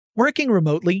Working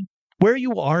remotely, where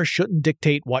you are shouldn't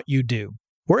dictate what you do.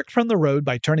 Work from the road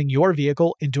by turning your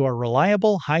vehicle into a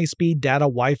reliable high-speed data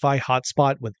Wi-Fi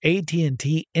hotspot with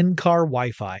AT&T in-car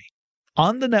Wi-Fi.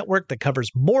 On the network that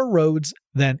covers more roads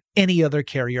than any other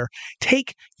carrier,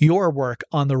 take your work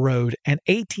on the road and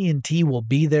AT&T will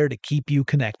be there to keep you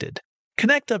connected.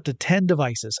 Connect up to 10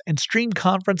 devices and stream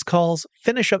conference calls,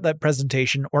 finish up that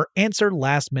presentation, or answer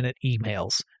last-minute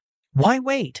emails. Why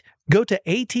wait? Go to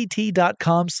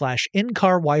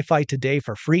att.com/in-car Wi-Fi today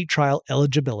for free trial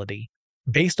eligibility.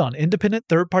 Based on independent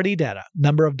third-party data,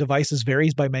 number of devices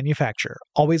varies by manufacturer.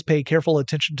 Always pay careful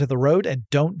attention to the road and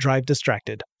don't drive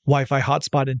distracted. Wi-Fi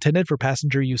hotspot intended for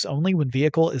passenger use only when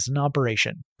vehicle is in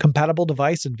operation. Compatible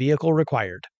device and vehicle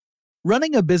required.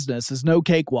 Running a business is no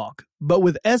cakewalk, but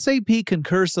with SAP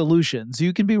Concur Solutions,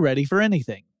 you can be ready for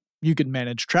anything. You can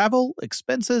manage travel,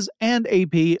 expenses, and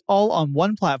AP all on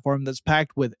one platform that's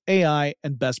packed with AI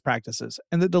and best practices,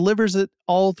 and that delivers it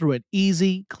all through an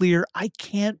easy, clear, I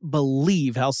can't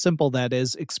believe how simple that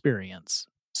is experience.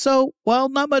 So, while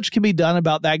not much can be done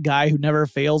about that guy who never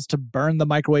fails to burn the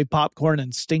microwave popcorn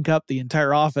and stink up the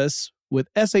entire office, with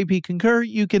SAP Concur,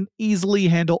 you can easily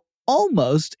handle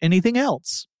almost anything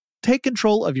else. Take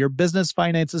control of your business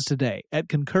finances today at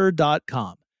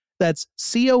Concur.com. That's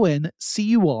CONCUR.com.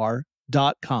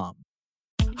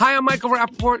 Hi, I'm Michael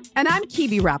Rappaport. And I'm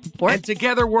Kibi Rappaport. And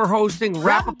together we're hosting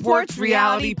Rappaport's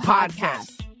Reality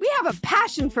Podcast. We have a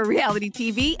passion for reality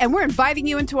TV, and we're inviting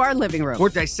you into our living room. We're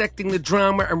dissecting the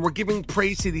drama, and we're giving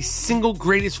praise to the single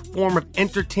greatest form of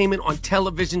entertainment on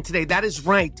television today. That is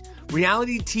right.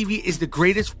 Reality TV is the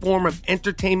greatest form of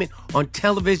entertainment on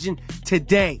television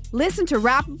today. Listen to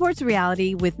Rappaport's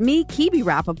Reality with me, Kibi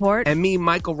Rappaport. And me,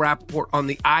 Michael Rappaport, on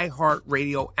the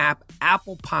iHeartRadio app,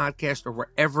 Apple Podcast, or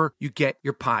wherever you get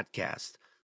your podcast.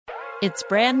 It's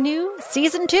brand new,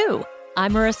 Season 2.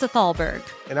 I'm Marissa Thalberg.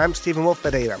 And I'm Stephen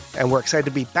Wolf-Fadeda. And we're excited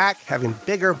to be back having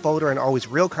bigger, bolder, and always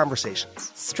real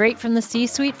conversations. Straight from the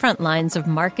C-suite front lines of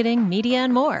marketing, media,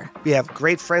 and more. We have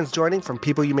great friends joining from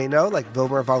people you may know, like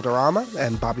Wilmer Valderrama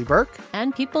and Bobby Burke.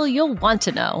 And people you'll want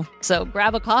to know. So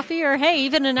grab a coffee or, hey,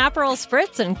 even an Aperol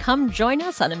Spritz and come join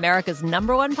us on America's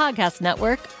 #1 podcast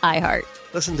network, iHeart.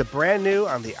 Listen to Brand New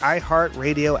on the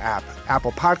iHeartRadio app,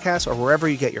 Apple Podcasts, or wherever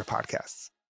you get your podcasts.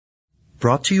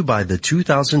 Brought to you by the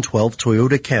 2012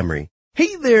 Toyota Camry.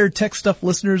 Hey there, Tech Stuff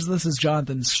listeners. This is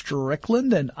Jonathan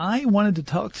Strickland, and I wanted to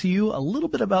talk to you a little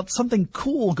bit about something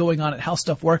cool going on at How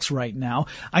Stuff Works right now.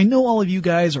 I know all of you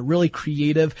guys are really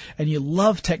creative and you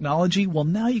love technology. Well,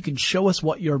 now you can show us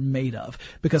what you're made of,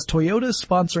 because Toyota is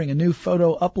sponsoring a new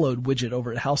photo upload widget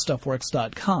over at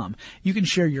HowStuffWorks.com. You can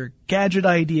share your gadget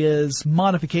ideas,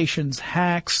 modifications,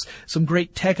 hacks, some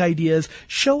great tech ideas.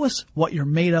 Show us what you're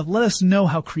made of. Let us know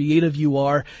how creative you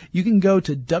are. You can go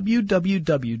to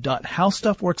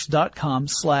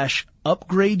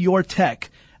www.howstuffworks.com/upgradeyourtech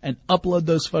and upload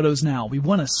those photos now. We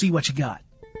want to see what you got.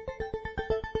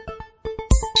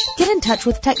 Get in touch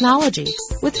with technology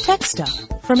with Tech Stuff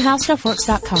from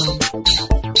HowStuffWorks.com.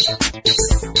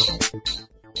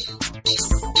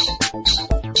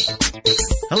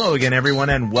 Hello again, everyone,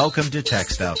 and welcome to Tech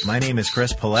Stuff. My name is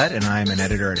Chris Paulette, and I'm an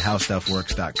editor at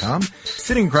HowStuffWorks.com.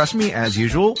 Sitting across from me, as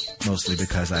usual, mostly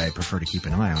because I prefer to keep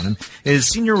an eye on him, is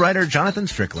senior writer Jonathan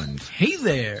Strickland. Hey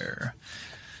there.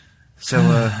 So,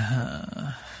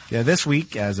 yeah, this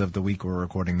week, as of the week we're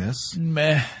recording this,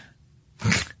 Meh.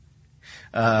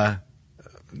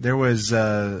 there was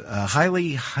a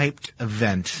highly hyped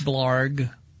event.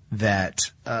 Blarg. That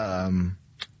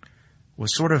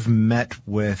was sort of met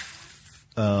with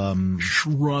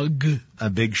shrug.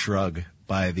 A big shrug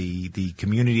by the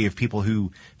community of people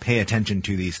who pay attention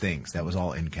to these things. That was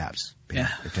all in caps. Pay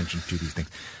attention to these things.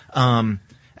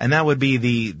 And that would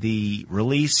be the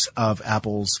release of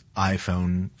Apple's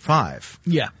iPhone 5.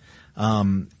 Yeah.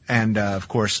 And of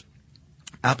course,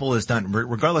 Apple has done,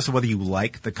 regardless of whether you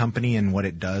like the company and what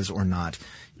it does or not,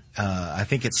 I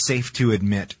think it's safe to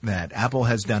admit that Apple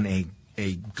has done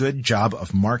a good job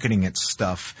of marketing its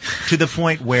stuff to the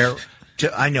point where,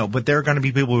 I know, but there are going to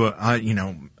be people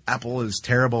who, Apple is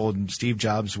terrible and Steve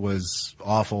Jobs was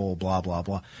awful, blah, blah,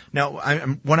 blah. Now,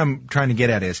 what I'm trying to get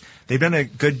at is they've done a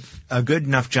good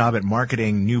enough job at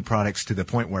marketing new products to the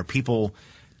point where people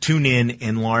tune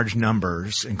in large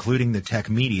numbers, including the tech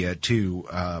media, to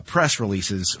press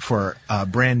releases for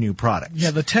brand new products.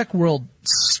 Yeah, the tech world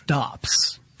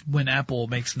stops when Apple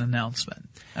makes an announcement.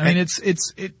 I mean,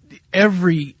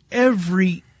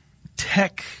 every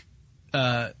tech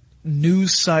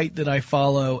news site that I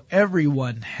follow,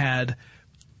 everyone had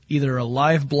either a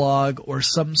live blog or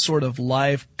some sort of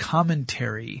live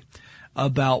commentary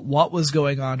about what was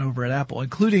going on over at Apple,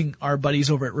 including our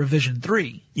buddies over at Revision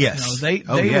 3. Yes. They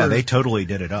totally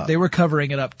did it up. They were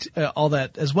covering it up, all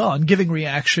that as well, and giving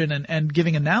reaction and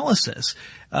giving analysis,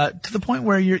 to the point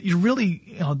where you're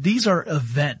really, these are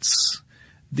events.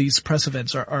 These press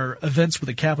events are events with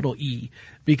a capital E,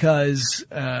 because,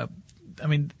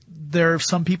 there are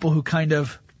some people who kind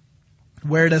of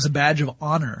wear it as a badge of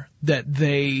honor that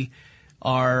they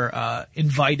are,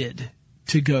 invited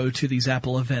to go to these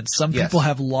Apple events. Some people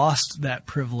have lost that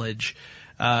privilege,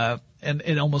 and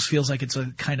it almost feels like it's a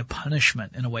kind of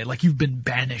punishment in a way, like you've been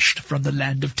banished from the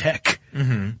land of tech.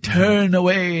 Turn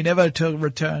away, never to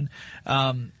return.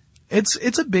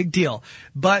 It's a big deal.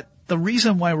 But the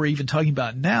reason why we're even talking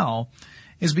about it now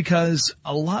is because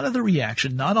a lot of the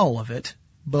reaction, not all of it,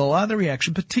 but a lot of the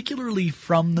reaction, particularly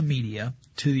from the media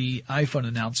to the iPhone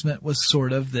announcement, was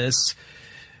sort of this,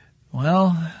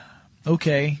 well,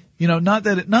 okay. Not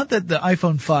that the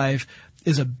iPhone 5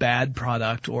 is a bad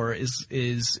product or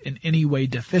is in any way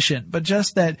deficient, but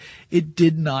just that it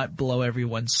did not blow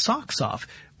everyone's socks off,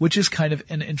 which is kind of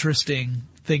an interesting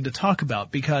thing to talk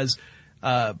about, because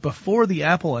before the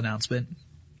Apple announcement,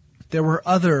 there were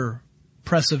other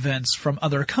press events from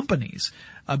other companies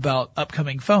about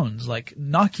upcoming phones, like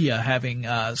Nokia having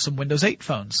some Windows 8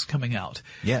 phones coming out.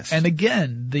 Yes. And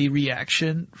again, the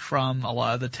reaction from a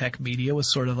lot of the tech media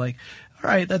was sort of like, all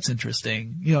right, that's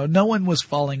interesting. No one was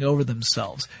falling over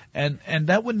themselves. And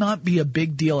that would not be a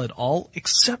big deal at all,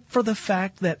 except for the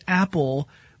fact that Apple,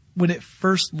 when it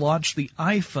first launched the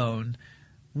iPhone,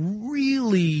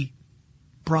 really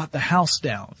brought the house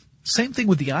down. Same thing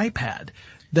with the iPad.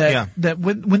 That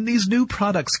when these new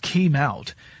products came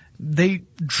out, they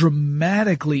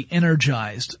dramatically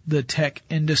energized the tech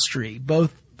industry,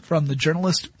 both from the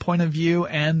journalist point of view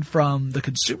and from the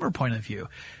consumer point of view.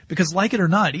 Because like it or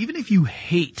not, even if you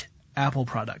hate Apple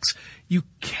products, you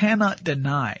cannot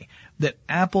deny that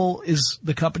Apple is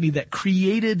the company that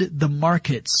created the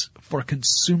markets for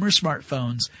consumer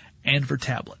smartphones and for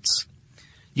tablets.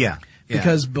 Yeah.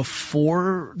 Because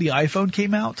before the iPhone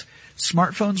came out,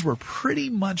 smartphones were pretty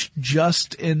much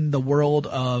just in the world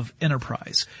of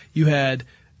enterprise. You had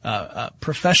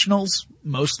professionals,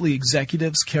 mostly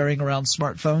executives, carrying around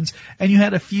smartphones, and you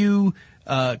had a few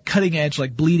cutting edge,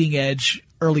 like bleeding edge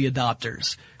early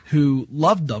adopters who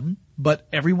loved them, but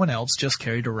everyone else just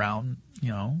carried around,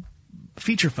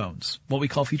 feature phones, what we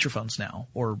call feature phones now,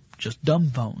 or just dumb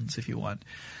phones if you want.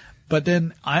 But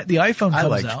then the iPhone comes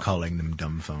out. I liked calling them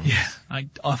dumb phones. Yeah, I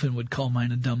often would call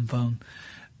mine a dumb phone.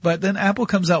 But then Apple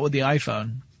comes out with the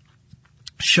iPhone,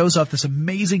 shows off this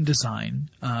amazing design,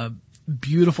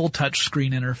 beautiful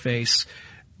touchscreen interface.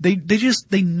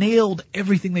 They nailed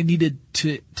everything they needed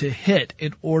to hit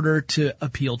in order to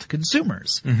appeal to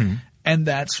consumers. Mm-hmm. And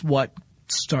that's what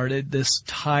started this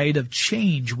tide of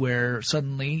change where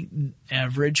suddenly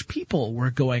average people were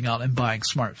going out and buying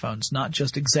smartphones, not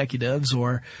just executives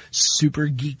or super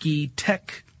geeky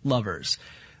tech lovers.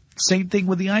 Same thing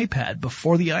with the iPad.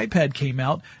 Before the iPad came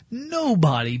out,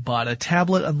 nobody bought a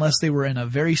tablet unless they were in a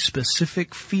very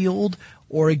specific field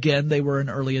or, again, they were an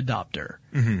early adopter.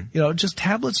 Mm-hmm. Just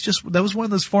tablets, that was one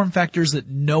of those form factors that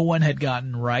no one had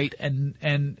gotten right.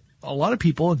 And a lot of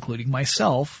people, including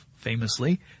myself,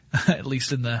 famously, at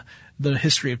least in the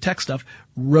history of tech stuff,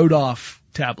 wrote off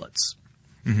tablets.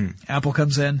 Mm-hmm. Apple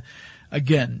comes in,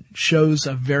 again, shows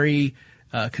a very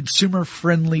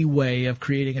consumer-friendly way of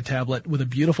creating a tablet with a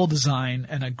beautiful design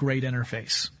and a great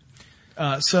interface.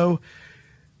 So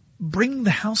bringing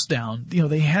the house down,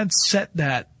 they had set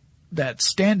that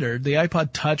standard. The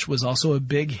iPod Touch was also a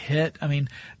big hit. I mean,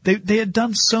 they had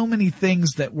done so many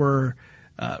things that were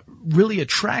really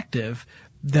attractive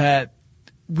that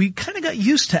we kind of got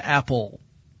used to Apple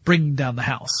bringing down the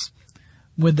house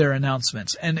with their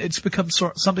announcements, and it's become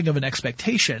something of an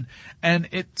expectation, and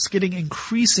it's getting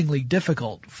increasingly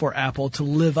difficult for Apple to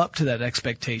live up to that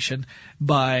expectation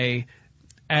by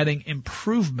adding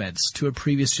improvements to a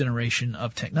previous generation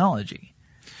of technology.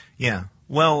 Yeah.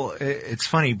 Well, it's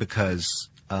funny because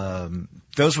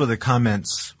those were the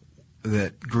comments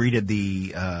that greeted the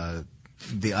iPhone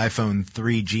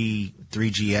 3G,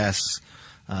 3GS,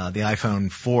 the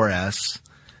iPhone 4S.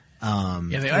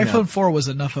 The iPhone 4 was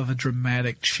enough of a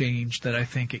dramatic change that I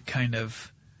think it kind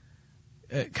of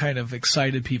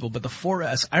excited people. But the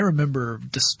 4S, I remember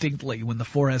distinctly when the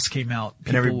 4S came out,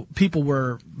 people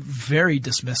were very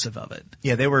dismissive of it.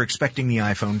 Yeah, they were expecting the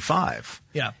iPhone 5.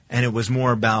 Yeah. And it was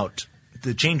more about,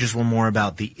 the changes were more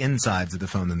about the insides of the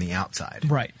phone than the outside.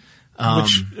 Right.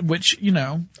 Which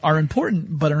are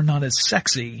important, but are not as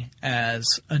sexy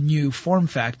as a new form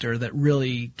factor that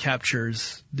really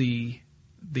captures the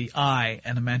eye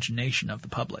and imagination of the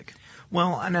public.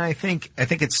 Well, and I think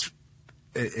it's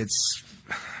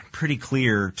pretty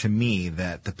clear to me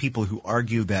that the people who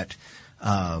argue that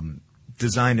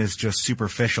design is just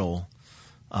superficial,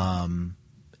 I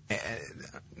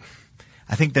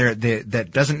think that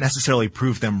doesn't necessarily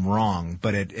prove them wrong,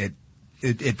 but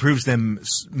it proves them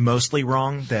mostly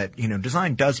wrong. That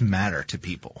design does matter to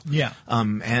people. Yeah.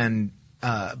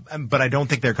 But I don't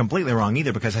think they're completely wrong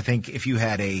either, because I think if you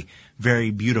had a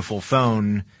very beautiful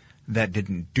phone that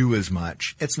didn't do as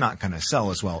much, it's not going to sell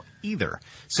as well either.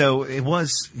 So it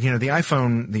was, the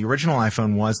original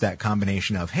iPhone was that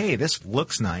combination of, hey, this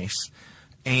looks nice,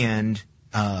 and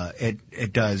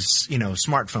it does,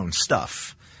 smartphone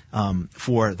stuff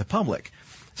for the public.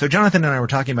 So Jonathan and I were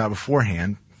talking about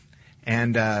beforehand,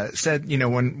 and said,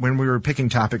 when we were picking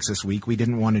topics this week, we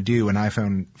didn't want to do an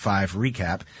iPhone 5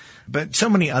 recap. But so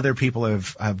many other people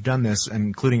have done this,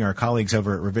 including our colleagues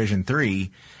over at Revision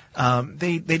 3.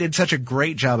 They did such a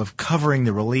great job of covering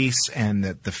the release and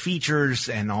the features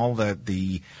and all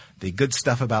the good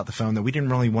stuff about the phone that we didn't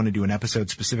really want to do an episode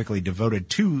specifically devoted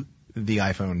to the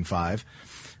iPhone 5.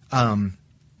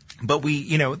 But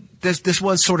we, this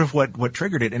was sort of what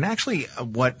triggered it. And actually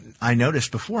what I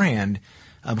noticed beforehand,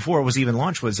 before it was even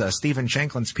launched, was Stephen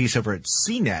Shanklin's piece over at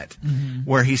CNET,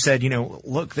 where he said,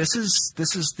 look, this is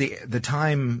the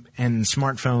time in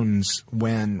smartphones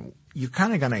when you're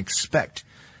kind of going to expect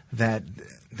that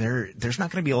there's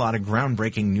not going to be a lot of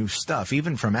groundbreaking new stuff,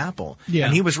 even from Apple. Yeah.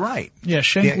 And he was right. Yeah,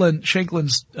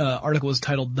 Shanklin's article was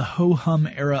titled "The Ho-Hum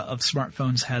Era of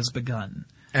Smartphones Has Begun."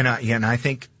 And I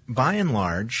think by and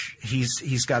large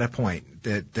he's got a point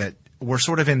that we're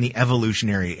sort of in the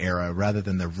evolutionary era rather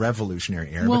than the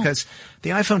revolutionary era, because the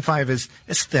iPhone 5 is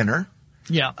thinner.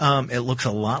 Yeah. It looks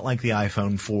a lot like the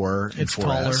iPhone 4 and it's 4S.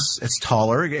 Taller. It's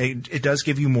taller. It does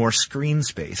give you more screen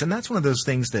space. And that's one of those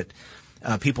things that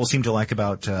people seem to like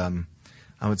about,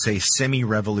 I would say,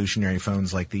 semi-revolutionary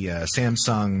phones like the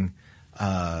Samsung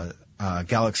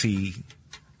Galaxy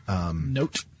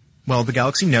Note. Well, the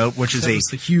Galaxy Note, which is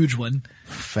the huge one.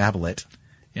 Phablet.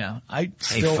 Yeah, I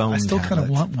still kind of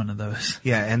want one of those.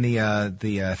 Yeah, and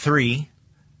the 3,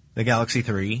 the Galaxy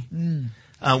 3,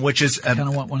 which is I kind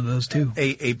of want one of those too.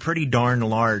 A pretty darn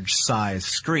large size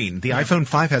screen. The iPhone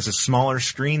 5 has a smaller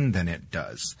screen than it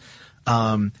does.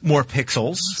 More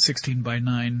pixels.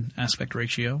 16:9 aspect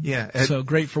ratio. Yeah. So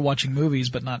great for watching movies,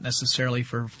 but not necessarily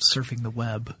for surfing the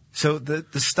web. So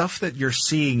the stuff that you're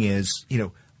seeing is,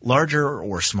 larger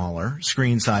or smaller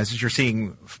screen sizes. You're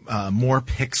seeing more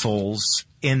pixels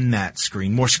in that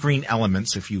screen, more screen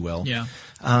elements, if you will. Yeah.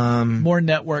 More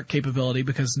network capability,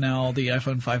 because now the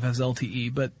iPhone 5 has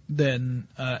LTE, but then,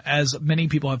 as many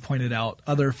people have pointed out,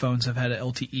 other phones have had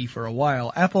LTE for a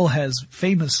while. Apple has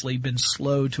famously been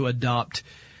slow to adopt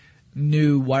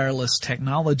new wireless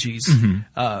technologies,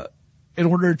 in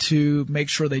order to make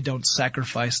sure they don't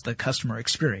sacrifice the customer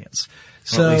experience.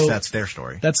 So at least that's their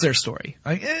story. That's their story.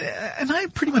 And I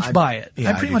pretty much buy it. Yeah,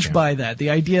 I pretty much buy that.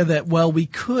 The idea that, we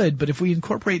could, but if we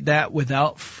incorporate that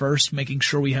without first making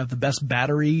sure we have the best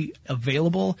battery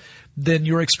available, then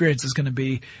your experience is going to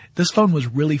be, this phone was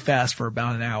really fast for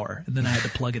about an hour, and then I had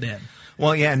to plug it in.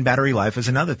 Well, yeah, and battery life is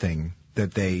another thing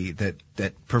that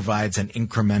that provides an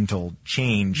incremental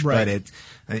change, right.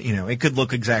 But it could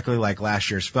look exactly like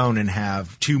last year's phone and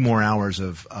have 2 more hours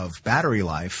of battery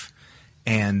life.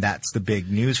 And that's the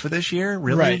big news for this year?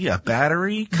 Really? Right. A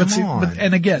battery? Come on.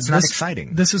 And again, it's not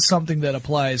exciting. This is something that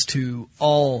applies to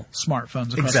all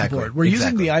smartphones across the board. We're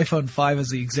using the iPhone 5 as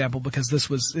the example because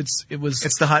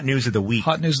it's the hot news of the week.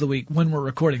 Hot news of the week when we're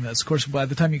recording this. Of course, by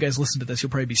the time you guys listen to this, you'll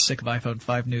probably be sick of iPhone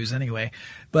 5 news anyway.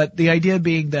 But the idea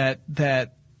being that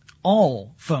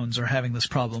all phones are having this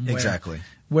problem.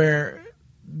 Where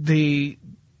the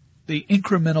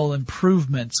incremental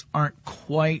improvements aren't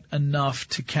quite enough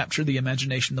to capture the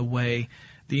imagination the way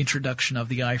the introduction of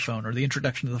the iPhone or the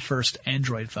introduction of the first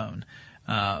Android phone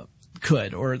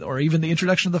could, or even the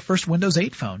introduction of the first Windows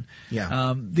 8 phone.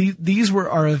 Yeah. These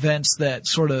are events that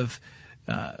sort of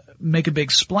make a big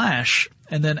splash,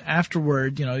 and then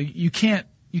afterward, you can't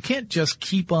just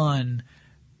keep on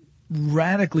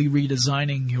radically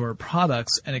redesigning your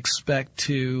products and expect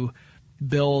to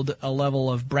build a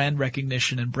level of brand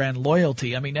recognition and brand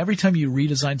loyalty. I mean, every time you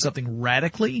redesign something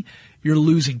radically, you're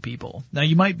losing people. Now,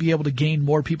 you might be able to gain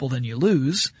more people than you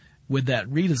lose with that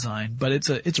redesign, but it's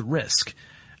a risk.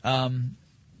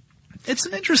 It's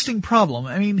an interesting problem.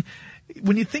 I mean,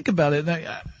 when you think about it,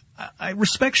 I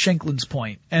respect Shanklin's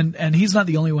point, and he's not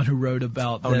the only one who wrote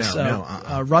about this.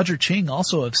 Roger Ching,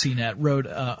 also of CNET, wrote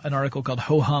an article called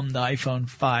 "Ho-Hum, the iPhone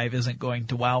 5 isn't going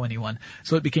to wow anyone."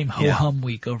 So it became Ho-Hum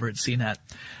Week over at CNET.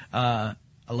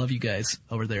 I love you guys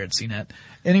over there at CNET.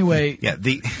 Anyway. Yeah,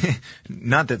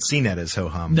 not that CNET is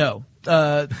ho-hum. No.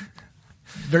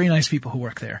 Very nice people who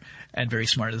work there, and very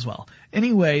smart as well.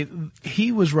 Anyway,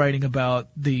 he was writing about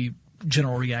the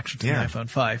general reaction to the iPhone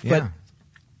 5. But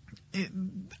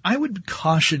I would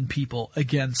caution people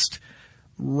against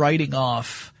writing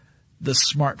off the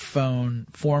smartphone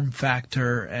form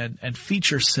factor and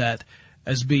feature set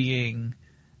as being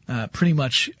pretty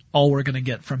much all we're going to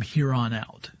get from here on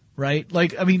out, right?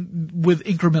 Like, I mean, with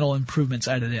incremental improvements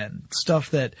added in,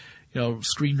 stuff that,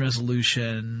 screen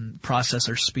resolution,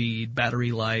 processor speed,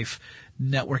 battery life,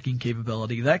 networking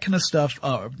capability, that kind of stuff,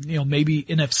 maybe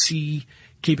NFC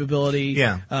capability.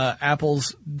 Yeah. Apple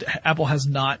has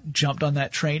not jumped on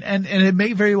that train, and it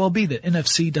may very well be that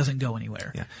NFC doesn't go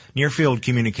anywhere. Yeah. Near field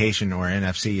communication, or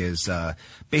NFC, is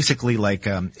basically like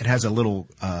it has a little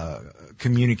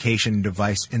communication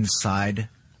device inside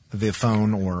the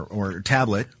phone or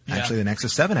tablet. Yeah. Actually, the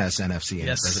Nexus 7 has NFC in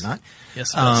it, does it not?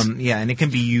 Yes, it does. Yeah, and it can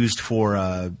be used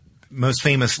for most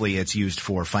famously, it's used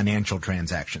for financial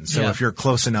transactions. So if you're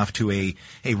close enough to a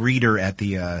reader at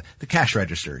the cash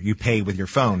register, you pay with your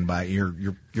phone by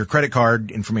your credit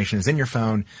card information is in your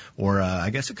phone, or I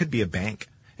guess it could be a bank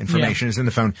information is in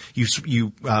the phone.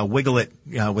 You wiggle it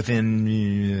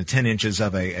within 10 inches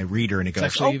of a reader, and it goes.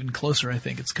 It's actually even closer. I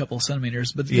think it's a couple of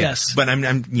centimeters, but yes. But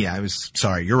I was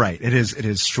sorry. You're right. It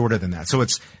is shorter than that. So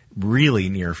it's really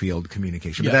near field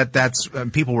communication. But that's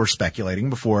people were speculating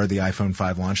before the iPhone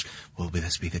 5 launched. Will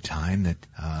this be the time that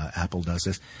Apple does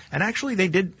this? And actually, they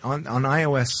did on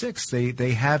iOS 6.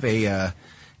 They have a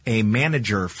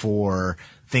manager for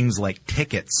things like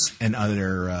tickets and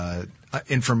other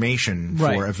information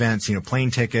for events,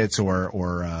 plane tickets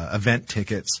or event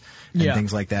tickets and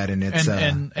things like that. And it's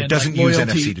it doesn't use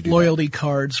NFC to do loyalty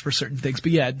cards for certain things,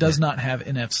 but it does not have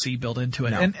NFC built into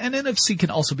it. No. And NFC can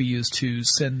also be used to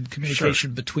send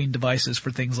communication between devices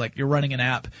for things like you're running an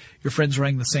app, your friend's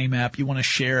running the same app, you want to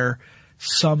share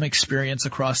some experience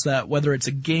across that, whether it's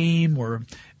a game or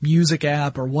music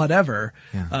app or whatever,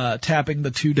 tapping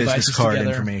the two devices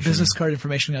together. Business card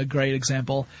information, a great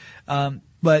example.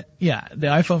 But the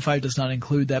iPhone 5 does not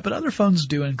include that, but other phones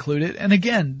do include it. And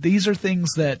again, these are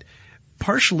things that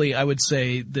partially I would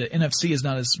say the NFC is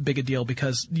not as big a deal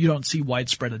because you don't see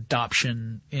widespread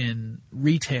adoption in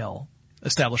retail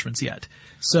establishments yet.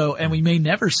 So, and we may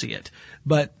never see it,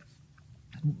 but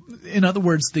in other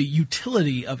words, the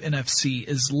utility of NFC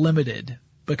is limited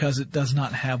because it does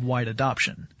not have wide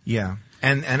adoption. Yeah.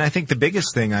 And I think the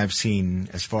biggest thing I've seen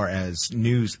as far as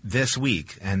news this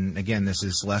week, and again, this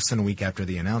is less than a week after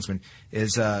the announcement,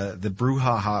 is the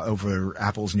brouhaha over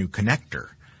Apple's new connector.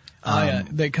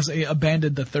 Because they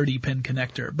abandoned the 30-pin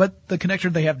connector. But the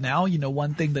connector they have now,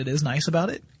 one thing that is nice about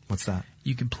it? What's that?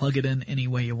 You can plug it in any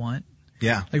way you want.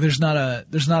 Yeah. Like there's not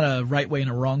a right way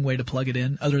and a wrong way to plug it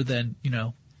in other than,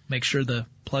 make sure the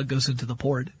plug goes into the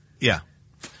port. Yeah.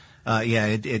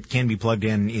 It can be plugged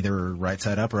in either right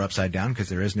side up or upside down because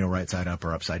there is no right side up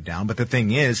or upside down. But the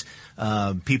thing is,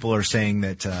 people are saying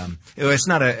that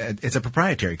it's a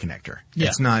proprietary connector. Yeah.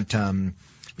 It's not a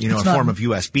form of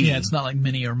USB. Yeah, it's not like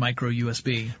mini or micro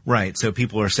USB. Right. So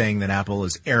people are saying that Apple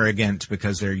is arrogant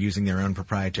because they're using their own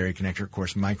proprietary connector. Of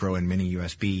course, micro and mini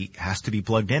USB has to be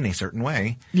plugged in a certain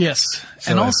way. Yes.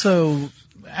 So and also,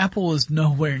 Apple is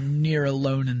nowhere near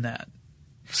alone in that.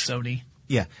 Sony.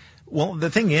 Yeah. Well, the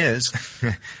thing is,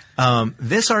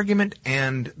 this argument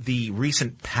and the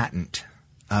recent patent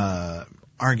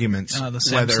arguments, the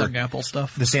Samsung Apple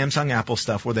stuff. The Samsung Apple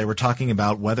stuff, where they were talking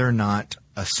about whether or not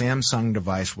a Samsung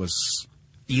device was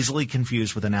easily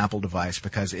confused with an Apple device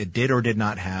because it did or did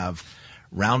not have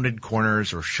rounded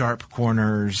corners or sharp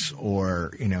corners,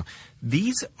 or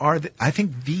I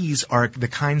think these are the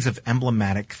kinds of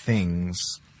emblematic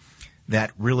things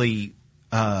that really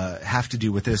have to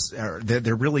do with this.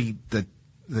 They're really the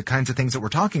kinds of things that we're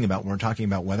talking about when we're talking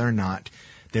about whether or not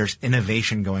there's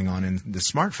innovation going on in the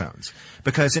smartphones.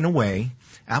 Because in a way,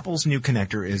 Apple's new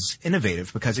connector is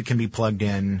innovative because it can be plugged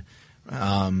in.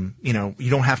 You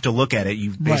don't have to look at it.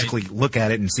 You basically look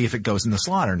at it and see if it goes in the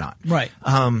slot or not. Right.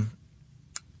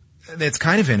 It's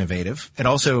kind of innovative. It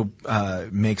also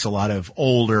makes a lot of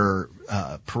older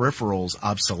peripherals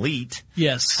obsolete.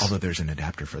 Yes. Although there's an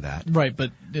adapter for that. Right,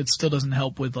 but it still doesn't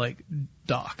help with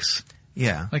docks.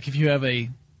 Yeah. Like if you have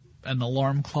an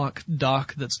alarm clock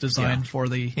dock that's designed for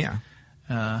the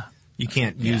you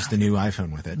can't use the new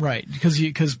iPhone with it. Right,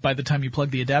 because by the time you plug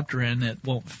the adapter in, it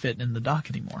won't fit in the dock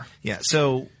anymore. Yeah.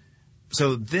 So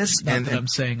this Not that I'm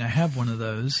saying I have one of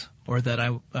those, or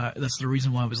that that's the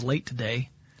reason why I was late today.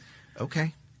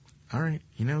 Okay. All right.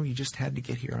 You just had to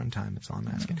get here on time. That's all I'm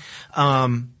asking.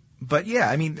 But yeah,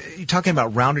 I mean, you're talking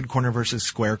about rounded corner versus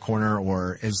square corner,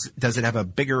 or does it have a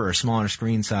bigger or smaller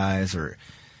screen size, or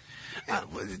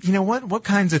what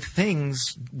kinds of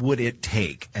things would it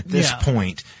take at this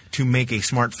point to make a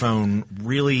smartphone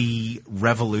really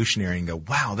revolutionary and go,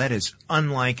 wow, that is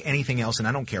unlike anything else, and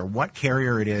I don't care what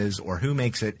carrier it is or who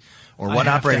makes it or what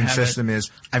operating system is,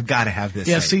 I've got to have this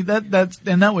thing. See,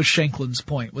 that was Shanklin's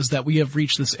point, was that we have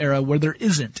reached this era where there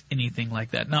isn't anything like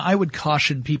that. Now, I would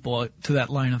caution people to that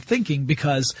line of thinking,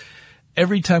 because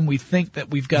every time we think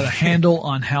that we've got a handle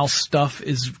on how stuff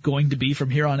is going to be from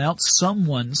here on out,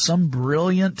 some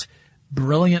brilliant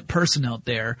person out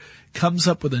there comes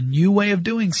up with a new way of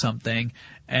doing something,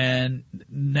 and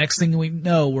next thing we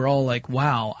know, we're all like,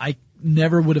 wow, I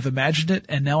never would have imagined it,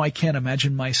 and now I can't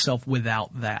imagine myself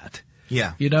without that.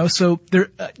 Yeah. So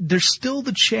there's still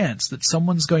the chance that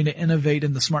someone's going to innovate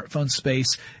in the smartphone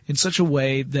space in such a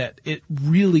way that it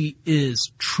really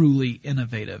is truly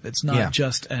innovative. It's not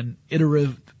just an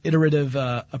iterative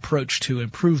approach to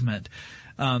improvement.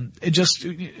 I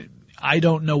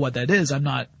don't know what that is. I'm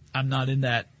not in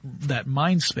that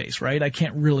mind space, right? I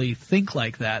can't really think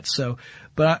like that.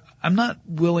 But I'm not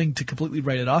willing to completely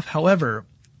write it off. However,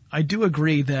 I do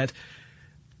agree that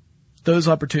those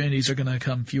opportunities are going to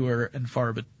come fewer and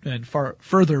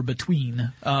further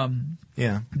between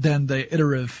than the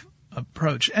iterative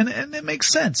approach. And it makes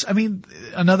sense. I mean,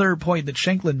 another point that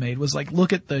Shanklin made was like,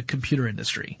 look at the computer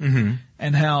industry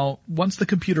and how once the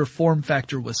computer form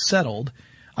factor was settled,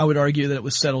 I would argue that it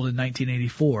was settled in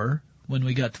 1984 when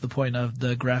we got to the point of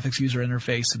the graphics user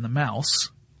interface and the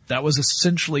mouse. That was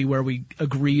essentially where we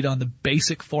agreed on the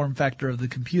basic form factor of the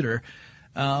computer.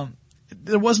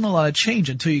 There wasn't a lot of change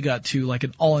until you got to like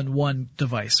an all-in-one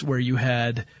device where you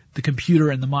had the computer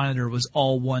and the monitor was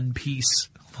all one piece.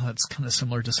 Well, that's kind of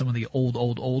similar to some of the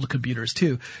old computers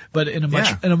too, but in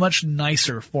a much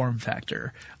nicer form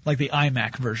factor, like the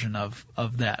iMac version of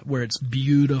that, where it's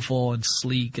beautiful and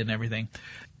sleek and everything.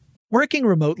 Working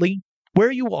remotely,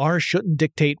 where you are shouldn't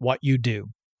dictate what you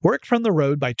do. Work from the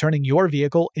road by turning your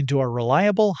vehicle into a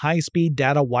reliable high-speed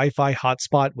data Wi-Fi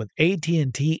hotspot with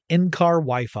AT&T in-car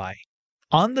Wi-Fi.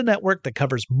 On the network that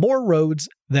covers more roads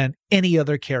than any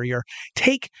other carrier,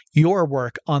 take your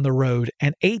work on the road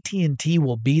and AT&T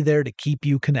will be there to keep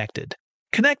you connected.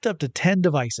 Connect up to 10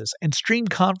 devices and stream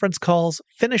conference calls,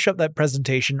 finish up that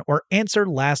presentation, or answer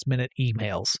last-minute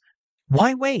emails.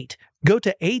 Why wait? Go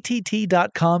to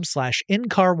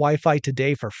att.com/in-car Wi-Fi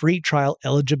today for free trial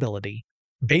eligibility.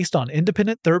 Based on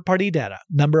independent third-party data,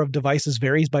 number of devices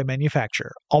varies by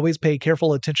manufacturer. Always pay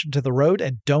careful attention to the road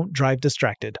and don't drive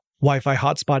distracted. Wi-Fi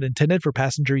hotspot intended for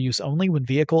passenger use only when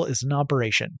vehicle is in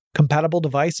operation. Compatible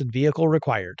device and vehicle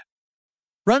required.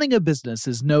 Running a business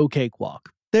is no cakewalk.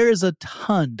 There is a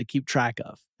ton to keep track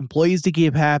of. Employees to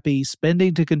keep happy,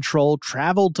 spending to control,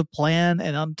 travel to plan,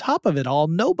 and on top of it all,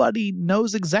 nobody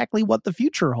knows exactly what the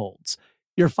future holds.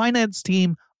 Your finance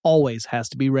team always has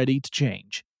to be ready to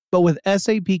change. But with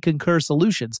SAP Concur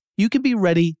Solutions, you can be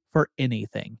ready for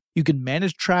anything. You can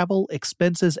manage travel,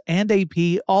 expenses, and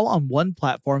AP all on one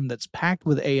platform that's packed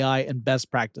with AI and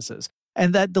best practices,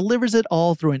 and that delivers it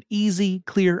all through an easy,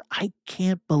 clear, I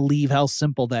can't believe how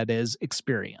simple that is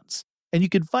experience. And you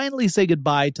can finally say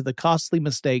goodbye to the costly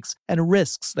mistakes and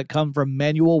risks that come from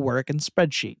manual work and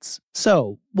spreadsheets.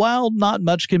 So, while not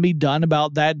much can be done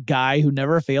about that guy who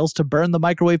never fails to burn the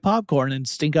microwave popcorn and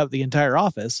stink up the entire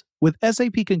office, with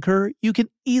SAP Concur, you can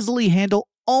easily handle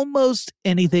almost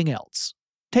anything else.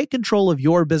 Take control of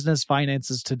your business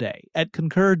finances today at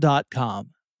Concur.com.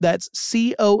 That's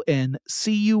CONCUR.com.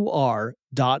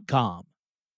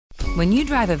 When you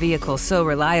drive a vehicle so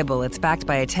reliable it's backed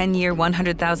by a 10-year,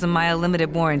 100,000-mile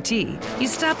limited warranty, you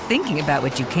stop thinking about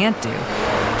what you can't do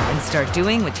and start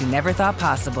doing what you never thought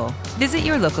possible. Visit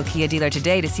your local Kia dealer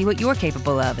today to see what you're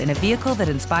capable of in a vehicle that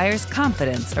inspires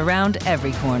confidence around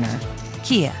every corner.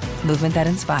 Kia, movement that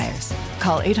inspires.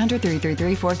 Call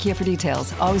 800-333-4KIA for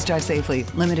details. Always drive safely.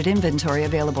 Limited inventory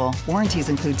available. Warranties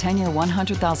include 10-year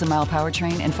 100,000-mile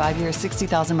powertrain and 5-year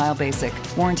 60,000-mile basic.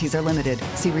 Warranties are limited.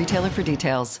 See retailer for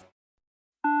details.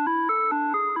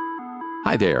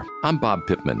 Hi there, I'm Bob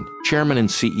Pittman, Chairman and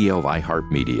CEO of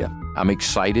iHeartMedia. I'm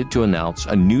excited to announce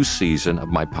a new season of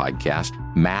my podcast,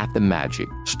 Math and Magic,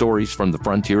 Stories from the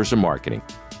Frontiers of Marketing.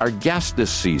 Our guests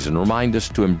this season remind us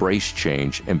to embrace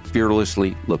change and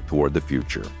fearlessly look toward the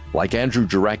future. Like Andrew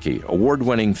Jarecki,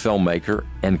 award-winning filmmaker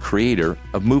and creator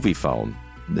of MoviePhone.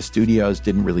 The studios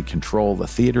didn't really control the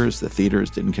theaters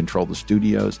didn't control the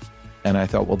studios. And I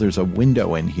thought, well, there's a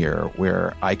window in here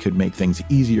where I could make things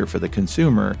easier for the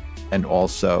consumer and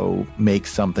also make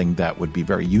something that would be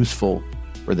very useful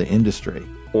for the industry.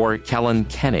 Or Kellen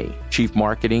Kenny, Chief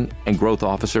Marketing and Growth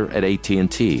Officer at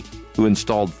AT&T, who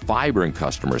installed fiber in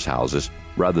customers' houses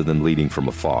rather than leading from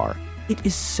afar. It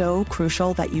is so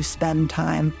crucial that you spend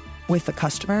time with the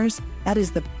customers. That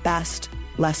is the best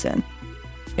lesson.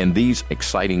 In these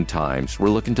exciting times, we're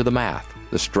looking to the math,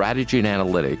 the strategy and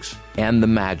analytics, and the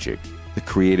magic, the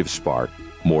creative spark,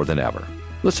 more than ever.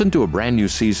 Listen to a brand new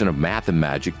season of Math and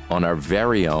Magic on our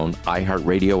very own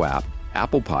iHeartRadio app,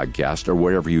 Apple Podcast, or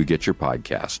wherever you get your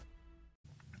podcast.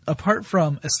 Apart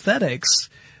from aesthetics,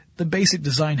 the basic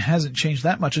design hasn't changed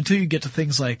that much until you get to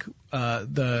things like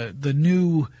the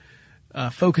new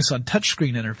focus on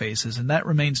touchscreen interfaces, and that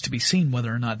remains to be seen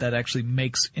whether or not that actually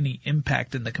makes any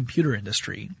impact in the computer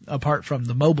industry. Apart from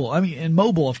the mobile, I mean, in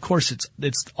mobile, of course,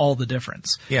 it's all the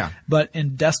difference. Yeah. But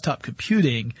in desktop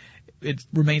computing, it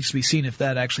remains to be seen if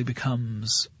that actually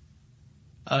becomes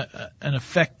an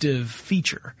effective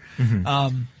feature.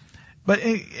 Mm-hmm. But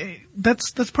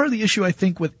that's part of the issue, I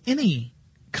think, with any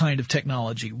kind of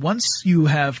technology. Once you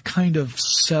have kind of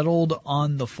settled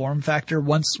on the form factor,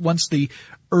 once the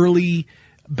early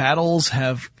battles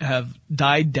have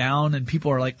died down and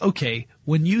people are like, okay,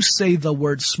 when you say the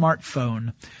word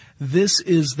smartphone, this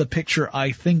is the picture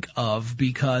I think of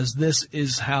because this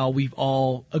is how we've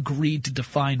all agreed to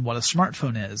define what a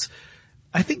smartphone is.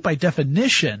 I think by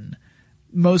definition,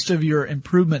 most of your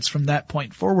improvements from that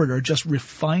point forward are just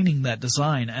refining that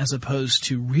design as opposed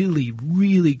to really,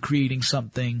 really creating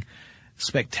something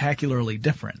spectacularly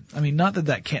different. I mean, not that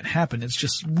that can't happen. It's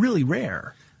just really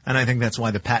rare. And I think that's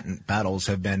why the patent battles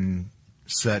have been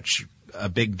such a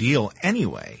big deal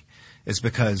anyway, is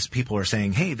because people are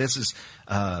saying, hey, this is,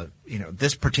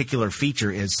 this particular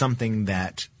feature is something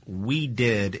that we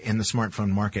did in the smartphone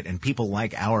market and people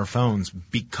like our phones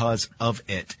because of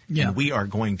it. Yeah. And we are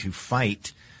going to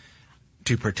fight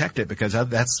to protect it because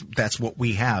that's what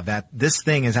we have. That this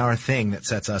thing is our thing that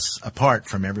sets us apart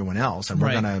from everyone else, and we're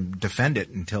Right. going to defend it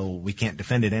until we can't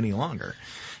defend it any longer.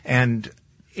 And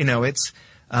it's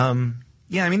I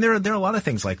mean there are a lot of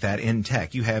things like that in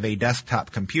tech. You have a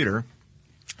desktop computer.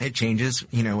 It changes.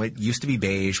 It used to be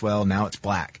beige. Well, now it's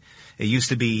black. It used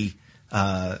to be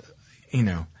 10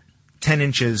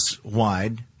 inches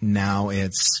wide. Now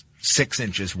it's 6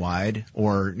 inches wide,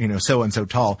 or so and so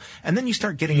tall. And then you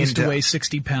start getting It used into to weigh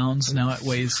 60 pounds. Now it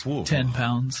weighs 10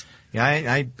 pounds. Yeah,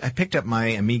 I picked up my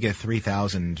Amiga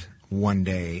 3000 one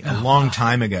day a long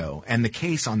time ago, and the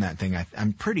case on that thing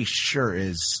I'm pretty sure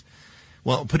is,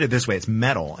 well, put it this way, it's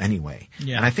metal anyway.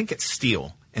 Yeah. And I think it's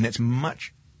steel, and it's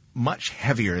much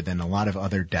heavier than a lot of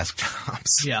other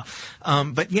desktops. Yeah.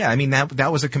 But yeah, I mean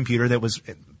that was a computer that was,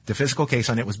 the physical case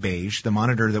on it was beige. The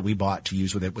monitor that we bought to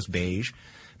use with it was beige.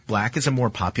 Black is a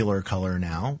more popular color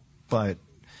now, but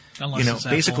Unless it's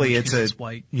basically Apple, it's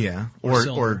white. Yeah,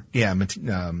 Or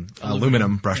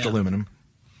aluminum, brushed aluminum.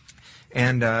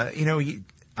 And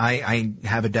I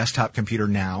have a desktop computer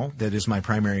now that is my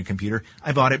primary computer.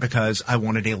 I bought it because I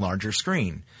wanted a larger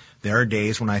screen. There are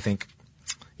days when I think,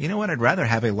 you know what, I'd rather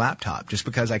have a laptop just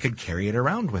because I could carry it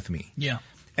around with me. Yeah.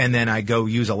 And then I go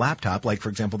use a laptop, like, for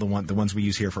example, the ones we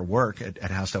use here for work at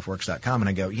howstuffworks.com, and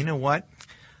I go, you know what?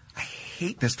 I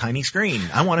hate this tiny screen.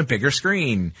 I want a bigger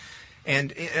screen.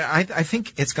 And I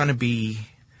think it's going to be,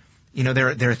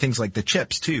 there are things like the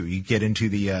chips too. You get into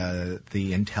the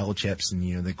Intel chips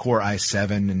and, the Core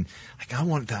i7, and like, I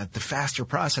want the faster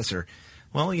processor.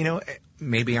 Well,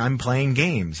 maybe I'm playing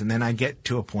games, and then I get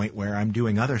to a point where I'm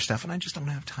doing other stuff, and I just don't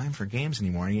have time for games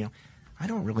anymore. I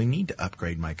don't really need to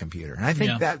upgrade my computer. And I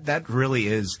think that really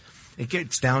is, it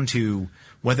gets down to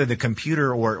whether the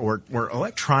computer or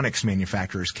electronics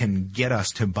manufacturers can get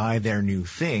us to buy their new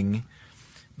thing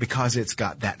because it's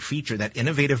got that feature, that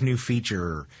innovative new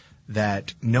feature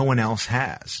that no one else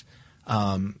has.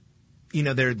 There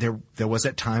was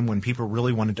that time when people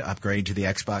really wanted to upgrade to the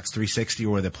Xbox 360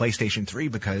 or the PlayStation 3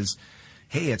 because,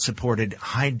 hey, it supported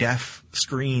high-def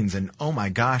screens, and oh my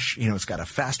gosh, it's got a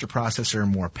faster processor,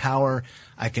 more power.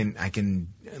 I can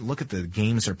look at the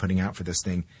games they're putting out for this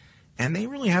thing, and they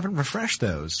really haven't refreshed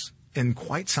those in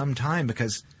quite some time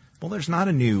because, well, there's not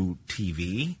a new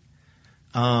TV,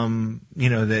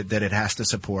 that it has to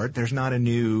support. There's not a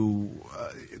new,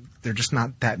 there are just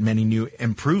not that many new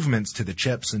improvements to the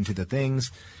chips and to the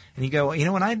things. And you go, you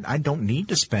know what, I don't need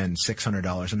to spend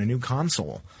 $600 on a new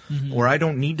console. Mm-hmm. Or I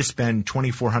don't need to spend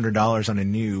 $2,400 on a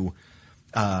new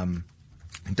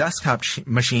desktop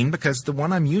machine because the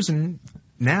one I'm using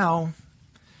now,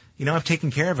 I've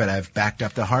taken care of it. I've backed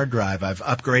up the hard drive. I've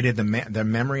upgraded the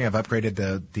memory. I've upgraded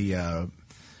the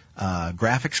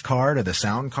graphics card or the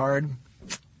sound card.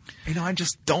 I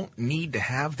just don't need to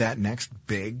have that next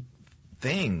big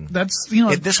thing. That's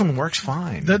this one works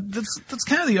fine. That's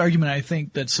kind of the argument I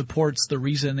think that supports the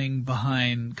reasoning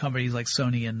behind companies like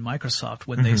Sony and Microsoft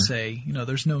when they say,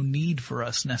 there's no need for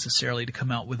us necessarily to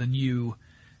come out with a new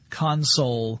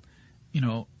console,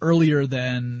 earlier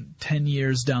than 10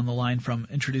 years down the line from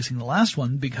introducing the last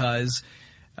one, because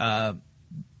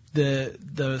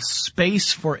the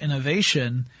space for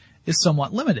innovation is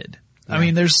somewhat limited. Yeah. I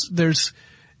mean, there's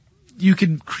you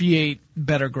can create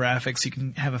better graphics, you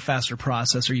can have a faster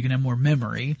processor, you can have more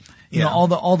memory. You know,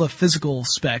 all the physical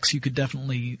specs, you could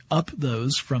definitely up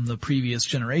those from the previous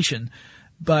generation.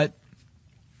 But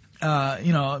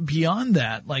beyond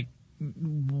that, like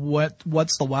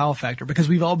what's the wow factor? Because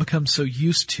we've all become so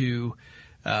used to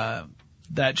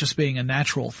that just being a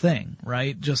natural thing,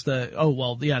 right? Just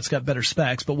it's got better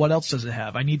specs, but what else does it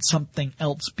have? I need something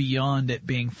else beyond it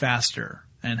being faster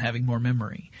and having more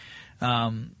memory.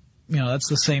 That's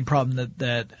the same problem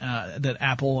that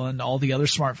Apple and all the other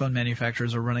smartphone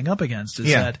manufacturers are running up against, is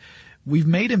that we've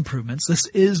made improvements. This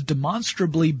is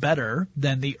demonstrably better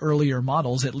than the earlier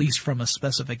models, at least from a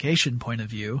specification point of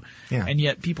view. Yeah. And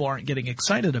yet people aren't getting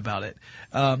excited about it.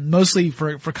 Mostly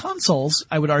for consoles,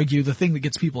 I would argue the thing that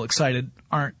gets people excited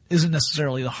isn't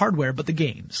necessarily the hardware, but the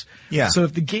games. Yeah. So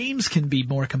if the games can be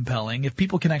more compelling, if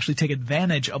people can actually take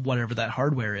advantage of whatever that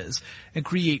hardware is and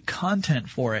create content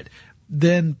for it,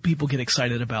 then people get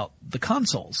excited about the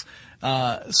consoles.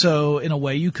 So in a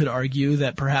way, you could argue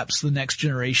that perhaps the next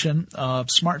generation of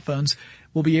smartphones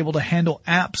will be able to handle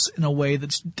apps in a way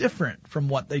that's different from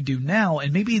what they do now,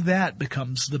 and maybe that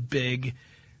becomes the big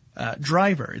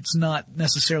driver. It's not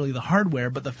necessarily the hardware,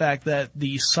 but the fact that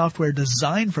the software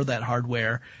designed for that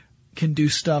hardware can do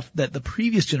stuff that the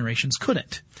previous generations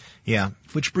couldn't. Yeah.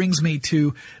 Which brings me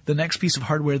to the next piece of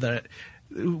hardware that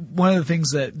one of the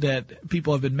things that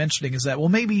people have been mentioning is that, well,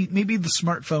 maybe the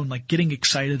smartphone, like getting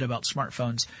excited about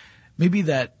smartphones, maybe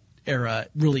that era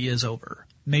really is over.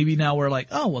 Maybe now we're like,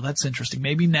 oh, well, that's interesting.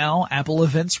 Maybe now Apple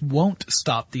events won't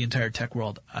stop the entire tech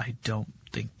world. I don't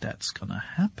think that's going to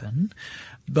happen,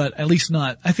 but at least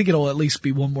not. I think it'll at least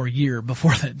be one more year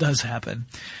before that does happen.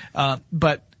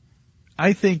 But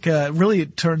I think really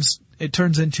it turns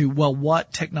into, well,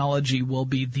 what technology will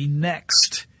be the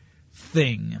next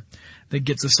thing that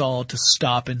gets us all to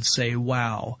stop and say,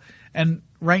 wow. And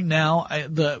right now, I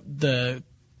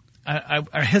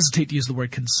hesitate to use the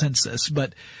word consensus,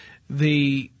 but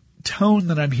the tone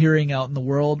that I'm hearing out in the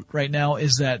world right now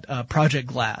is that Project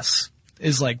Glass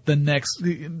is like the next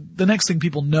thing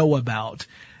people know about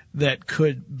that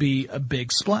could be a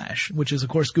big splash, which is, of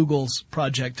course, Google's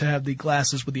project to have the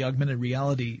glasses with the augmented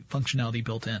reality functionality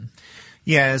built in.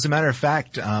 Yeah, as a matter of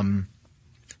fact,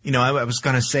 I was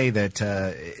going to say that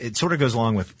it sort of goes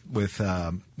along with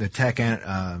the tech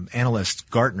analyst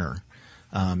Gartner.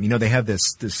 They have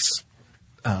this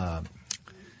I've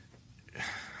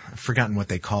forgotten what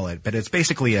they call it, but it's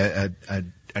basically a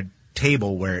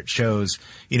table where it shows,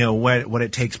 what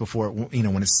it takes before,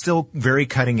 when it's still very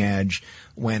cutting edge,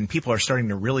 when people are starting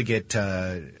to really get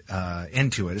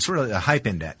into it. It's sort of a hype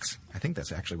index. I think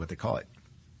that's actually what they call it.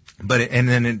 And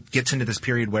then it gets into this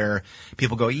period where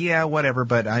people go, yeah, whatever,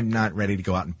 but I'm not ready to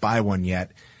go out and buy one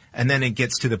yet. And then it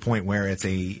gets to the point where it's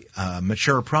a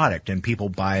mature product and people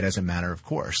buy it as a matter of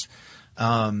course.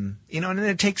 And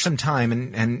it takes some time,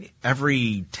 and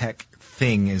every tech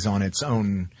thing is on its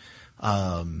own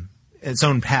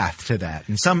path to that.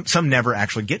 And some never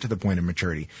actually get to the point of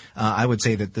maturity. I would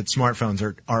say that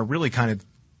smartphones are really kind of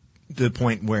the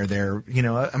point where they're,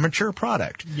 a mature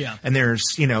product. Yeah. And there's,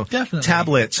 definitely.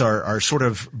 Tablets are sort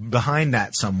of behind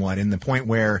that somewhat, in the point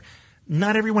where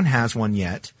not everyone has one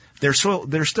yet. There's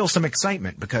still some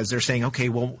excitement because they're saying, okay,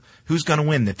 well, who's going to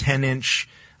win? The 10-inch,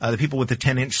 the people with the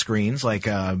 10-inch screens, like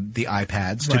the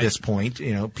iPads to this point.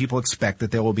 People expect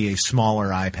that there will be a smaller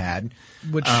iPad.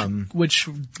 Which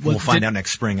we'll find out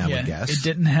next spring, I would guess. It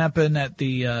didn't happen at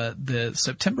the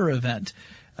September event.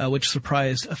 Which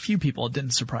surprised a few people. It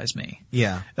didn't surprise me.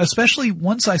 Yeah. Especially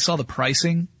once I saw the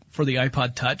pricing for the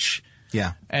iPod Touch.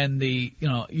 Yeah. And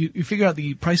you figure out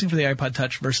the pricing for the iPod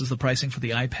Touch versus the pricing for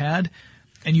the iPad,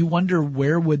 and you wonder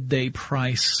where would they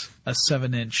price a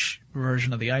 7-inch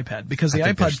version of the iPad? Because the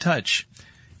iPod Touch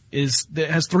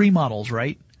has 3 models,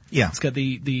 right? Yeah. It's got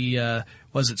the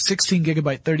 16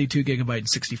 gigabyte, 32 gigabyte, and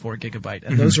 64 gigabyte.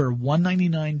 And those are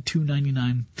 $199,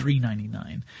 $299,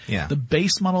 $399. Yeah. The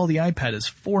base model of the iPad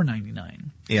is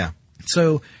 $499. Yeah.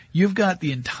 So you've got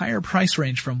the entire price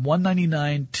range from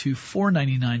 $199 to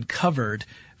 $499 covered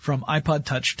from iPod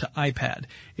Touch to iPad.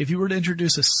 If you were to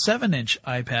introduce a 7-inch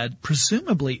iPad,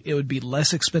 presumably it would be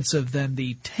less expensive than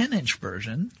the 10-inch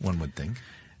version. One would think.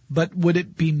 But would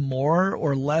it be more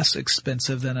or less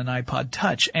expensive than an iPod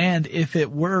Touch? And if it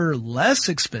were less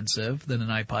expensive than an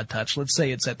iPod Touch, let's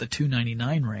say it's at the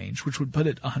 $299 range, which would put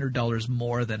it $100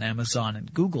 more than Amazon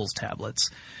and Google's tablets,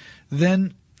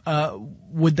 then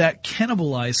would that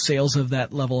cannibalize sales of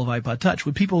that level of iPod Touch?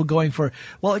 Would people going for,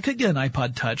 well, I could get an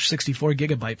iPod Touch 64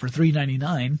 gigabyte for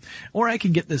 $399, or I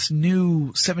can get this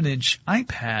new 7-inch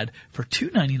iPad for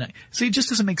 $299. So it just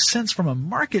doesn't make sense from a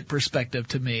market perspective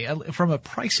to me, from a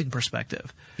pricing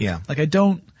perspective. Yeah. Like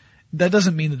that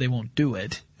doesn't mean that they won't do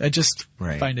it. I just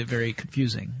find it very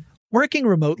confusing. Working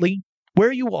remotely,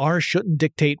 where you are shouldn't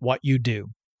dictate what you do.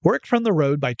 Work from the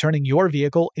road by turning your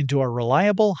vehicle into a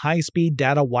reliable high-speed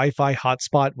data Wi-Fi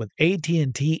hotspot with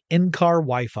AT&T in-car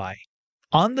Wi-Fi.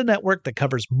 On the network that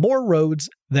covers more roads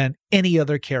than any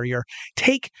other carrier,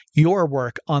 take your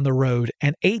work on the road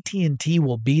and AT&T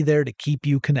will be there to keep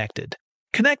you connected.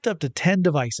 Connect up to 10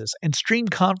 devices and stream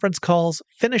conference calls,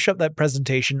 finish up that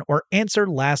presentation, or answer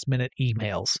last-minute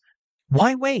emails.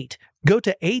 Why wait? Go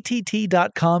to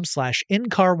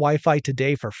att.com/in-car Wi-Fi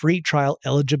today for free trial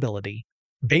eligibility.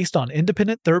 Based on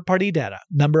independent third-party data,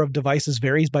 number of devices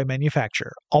varies by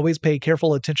manufacturer. Always pay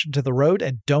careful attention to the road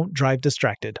and don't drive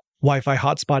distracted. Wi-Fi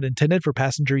hotspot intended for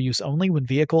passenger use only when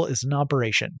vehicle is in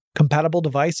operation. Compatible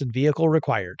device and vehicle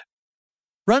required.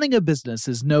 Running a business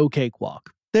is no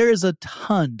cakewalk. There is a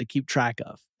ton to keep track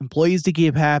of. Employees to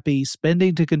keep happy,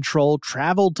 spending to control,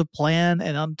 travel to plan,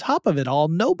 and on top of it all,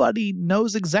 nobody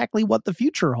knows exactly what the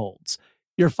future holds.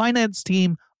 Your finance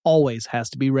team always has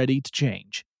to be ready to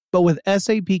change. But with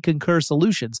SAP Concur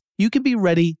Solutions, you can be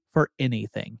ready for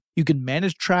anything. You can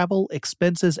manage travel,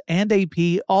 expenses, and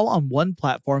AP all on one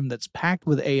platform that's packed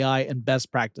with AI and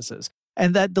best practices,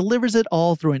 and that delivers it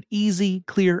all through an easy,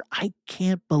 clear, I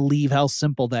can't believe how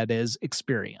simple that is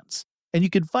experience. And you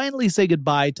can finally say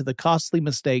goodbye to the costly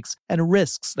mistakes and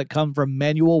risks that come from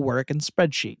manual work and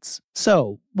spreadsheets.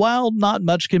 So, while not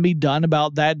much can be done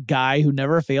about that guy who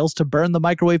never fails to burn the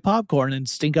microwave popcorn and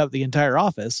stink up the entire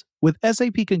office, with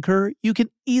SAP Concur, you can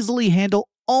easily handle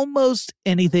almost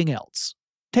anything else.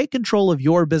 Take control of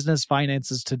your business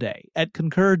finances today at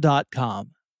Concur.com.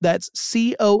 That's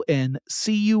CONCUR.com.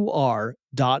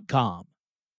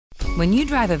 When you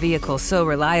drive a vehicle so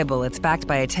reliable it's backed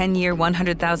by a 10-year,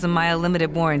 100,000-mile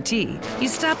limited warranty, you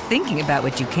stop thinking about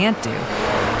what you can't do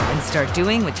and start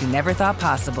doing what you never thought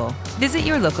possible. Visit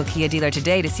your local Kia dealer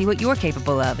today to see what you're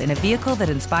capable of in a vehicle that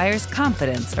inspires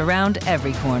confidence around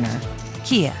every corner.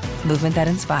 Kia, movement that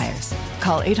inspires.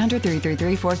 Call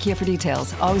 800-333-4KIA for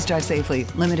details. Always drive safely.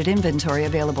 Limited inventory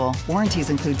available.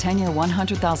 Warranties include 10-year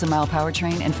 100,000-mile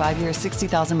powertrain and 5-year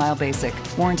 60,000-mile basic.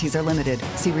 Warranties are limited.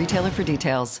 See retailer for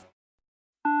details.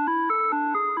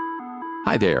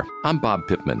 Hi there, I'm Bob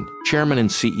Pittman, Chairman and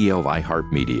CEO of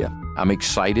iHeartMedia. I'm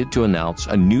excited to announce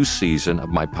a new season of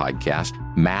my podcast,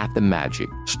 Math and Magic,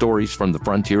 Stories from the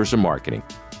Frontiers of Marketing.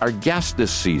 Our guests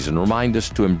this season remind us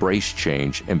to embrace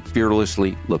change and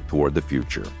fearlessly look toward the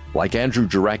future. Like Andrew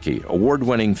Jarecki,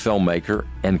 award-winning filmmaker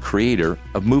and creator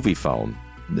of Moviefone.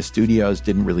 The studios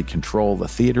didn't really control the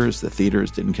theaters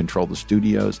didn't control the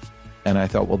studios. And I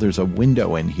thought, well, there's a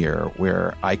window in here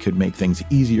where I could make things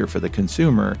easier for the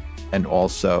consumer and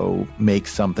also make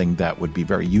something that would be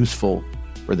very useful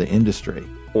for the industry.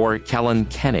 Or Kellen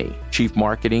Kenny, Chief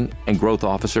Marketing and Growth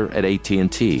Officer at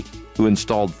AT&T, who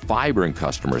installed fiber in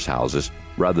customers' houses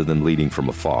rather than leading from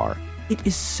afar. It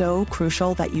is so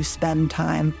crucial that you spend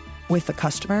time with the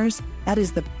customers. That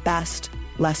is the best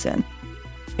lesson.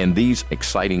 In these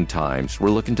exciting times,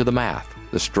 we're looking to the math,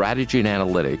 the strategy and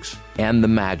analytics, and the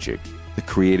magic, the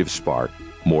creative spark,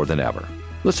 more than ever.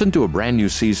 Listen to a brand new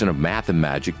season of Math and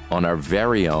Magic on our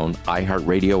very own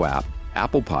iHeartRadio app,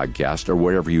 Apple Podcast, or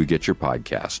wherever you get your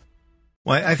podcast.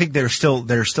 Well, I think there's still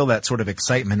that sort of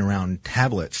excitement around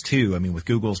tablets too. I mean, with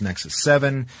Google's Nexus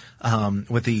 7,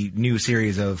 with the new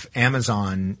series of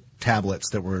Amazon tablets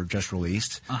that were just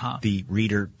released, the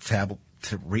Reader tablet,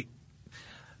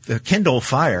 the Kindle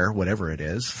Fire, whatever it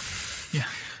is. Yeah.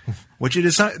 Which it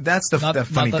is. That's the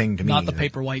funny thing to me. Not the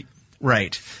Paperwhite.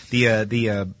 Right.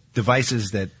 The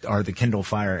devices that are the Kindle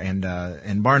Fire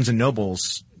and Barnes and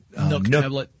Noble's Nook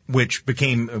tablet, which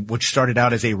started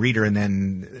out as a reader, and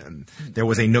then there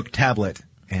was a Nook tablet,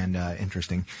 and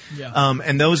interesting. Yeah.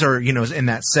 And those are in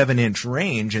that 7-inch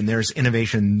range, and there's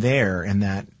innovation there in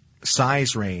that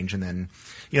size range, and then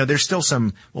there's still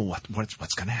some. Well,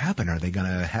 what's going to happen? Are they going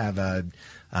to have a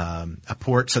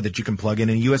port so that you can plug in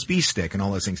a USB stick and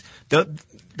all those things?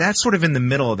 That's sort of in the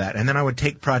middle of that, and then I would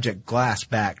take Project Glass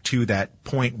back to that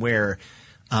point where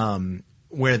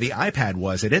the iPad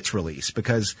was at its release,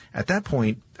 because at that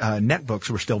point, netbooks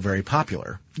were still very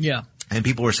popular. Yeah. And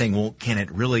people were saying, well, can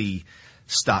it really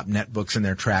stop netbooks in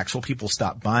their tracks? Will people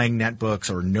stop buying netbooks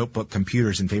or notebook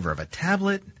computers in favor of a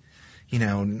tablet?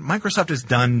 Microsoft has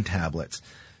done tablets.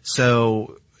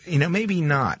 So, maybe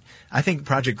not. I think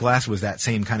Project Glass was that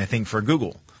same kind of thing for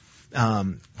Google.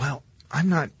 Well, I'm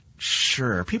not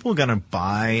sure. Are people going to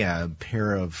buy a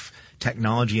pair of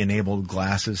technology-enabled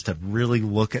glasses to really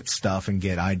look at stuff and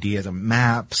get ideas of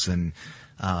maps and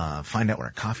find out where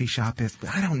a coffee shop is?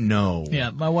 But I don't know.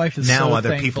 Yeah, my wife is now so other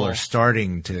thankful. people are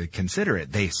starting to consider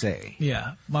it, they say.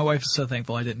 Yeah, my wife is so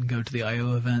thankful I didn't go to the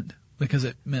I.O. event because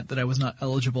it meant that I was not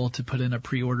eligible to put in a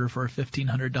pre-order for a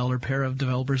 $1,500 pair of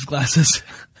developers' glasses.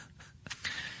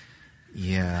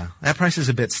 Yeah, that price is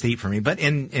a bit steep for me, but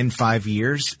in 5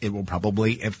 years, it will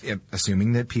probably, if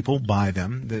assuming that people buy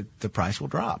them, the price will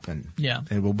drop and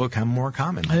it will become more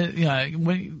common.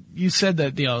 When you said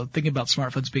that, thinking about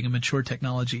smartphones being a mature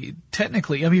technology,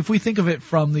 technically, I mean, if we think of it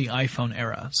from the iPhone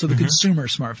era, so the consumer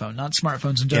smartphone, not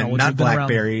smartphones in general, which not have been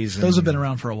BlackBerries, those have been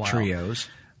around for a while. Trios.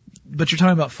 But you're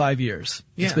talking about 5 years.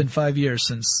 Yeah. It's been 5 years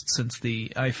since the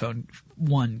iPhone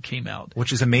 1 came out.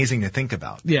 Which is amazing to think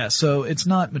about. Yeah, so it's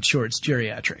not mature, it's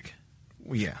geriatric.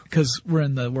 Yeah. Because we're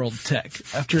in the world of tech.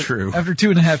 True. After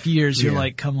 2.5 years, you're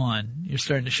like, come on, you're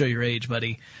starting to show your age,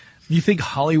 buddy. You think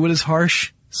Hollywood is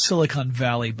harsh? Silicon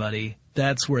Valley, buddy.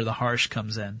 That's where the harsh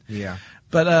comes in. Yeah.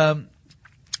 But,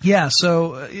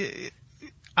 so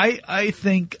I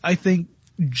think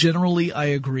generally I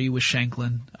agree with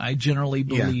Shanklin. I generally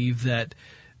believe that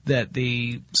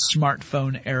the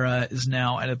smartphone era is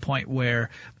now at a point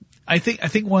where I think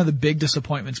one of the big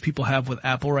disappointments people have with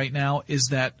Apple right now is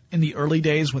that in the early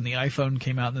days when the iPhone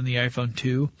came out and then the iPhone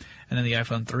 2 and then the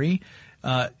iPhone 3,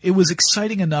 it was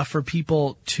exciting enough for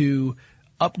people to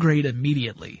upgrade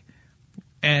immediately.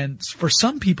 And for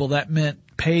some people that meant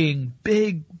paying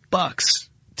big bucks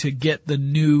to get the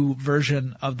new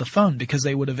version of the phone because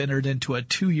they would have entered into a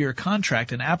 2-year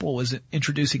contract and Apple was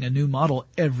introducing a new model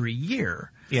every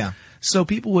year. Yeah. So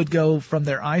people would go from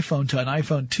their iPhone to an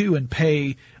iPhone 2 and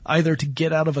pay either to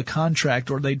get out of a contract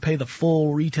or they'd pay the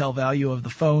full retail value of the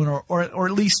phone or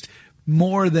at least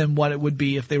more than what it would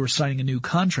be if they were signing a new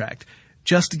contract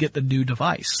just to get the new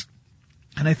device.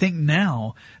 And I think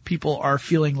now people are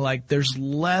feeling like there's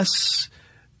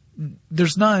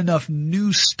not enough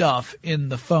new stuff in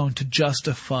the phone to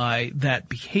justify that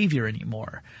behavior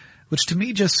anymore, which to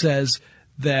me just says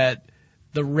that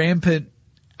the rampant,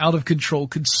 out of control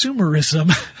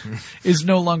consumerism is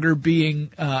no longer being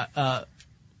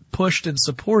pushed and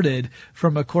supported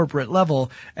from a corporate level,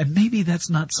 and maybe that's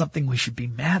not something we should be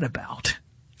mad about.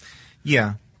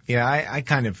 Yeah. Yeah, I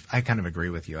kind of agree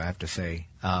with you, I have to say.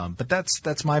 But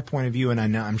that's my point of view, and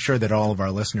I'm sure that all of our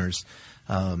listeners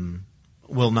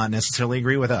will not necessarily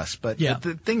agree with us. But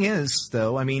the thing is,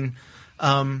 though, I mean,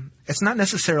 it's not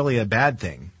necessarily a bad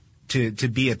thing to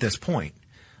be at this point.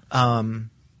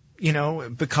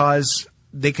 Because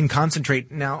they can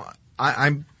concentrate. Now,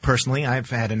 I'm personally, I've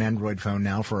had an Android phone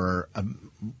now for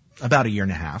about 1.5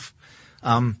 years.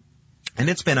 And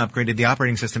it's been upgraded. The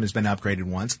operating system has been upgraded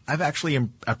once. I've actually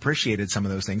appreciated some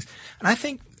of those things. And I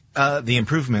think the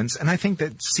improvements, and I think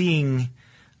that seeing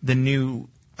the new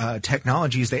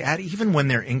technologies they add, even when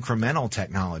they're incremental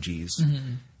technologies,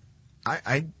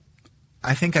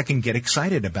 I think I can get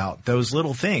excited about those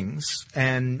little things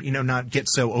and, not get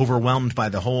so overwhelmed by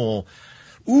the whole,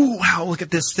 ooh, wow, look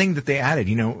at this thing that they added.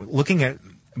 Looking at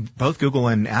both Google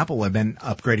and Apple have been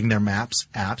upgrading their Maps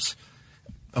apps.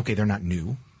 Okay, they're not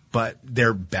new, but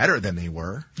they're better than they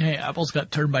were. Hey, Apple's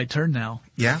got turn by turn now.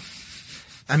 Yeah.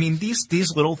 I mean,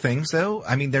 these little things, though,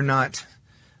 I mean, they're not,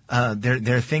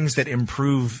 they're things that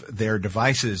improve their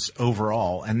devices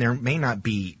overall, and there may not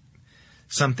be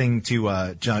something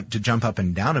to jump up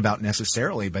and down about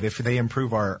necessarily, but if they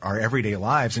improve our everyday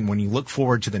lives, and when you look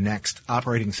forward to the next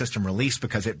operating system release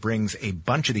because it brings a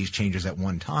bunch of these changes at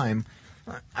one time,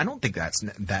 I don't think that's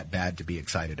that bad to be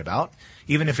excited about,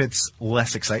 even if it's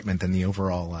less excitement than the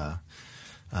overall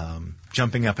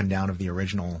jumping up and down of the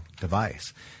original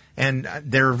device. And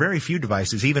there are very few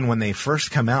devices, even when they first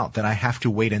come out, that I have to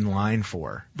wait in line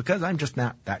for because I'm just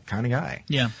not that kind of guy.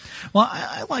 Yeah. Well,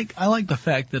 I like the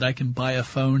fact that I can buy a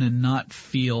phone and not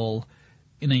feel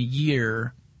in a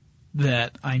year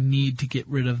that I need to get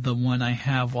rid of the one I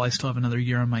have while I still have another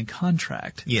year on my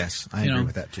contract. Yes, I agree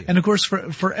with that too. And of course,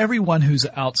 for everyone who's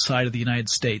outside of the United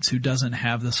States who doesn't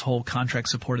have this whole contract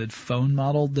supported phone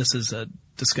model, this is a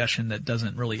discussion that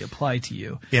doesn't really apply to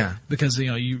you. Yeah. Because,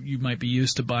 you might be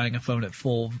used to buying a phone at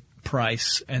full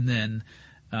price and then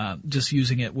just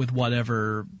using it with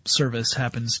whatever service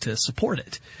happens to support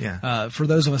it. Yeah. For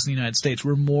those of us in the United States,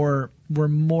 we're more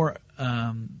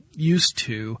used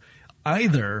to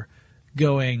either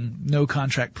going no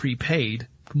contract prepaid,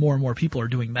 more and more people are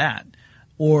doing that,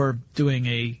 or doing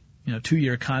a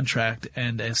 2-year contract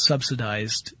and a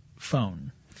subsidized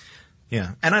phone.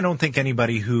 Yeah, and I don't think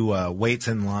anybody who waits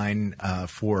in line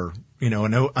for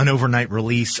an overnight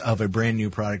release of a brand new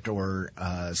product, or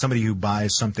somebody who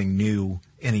buys something new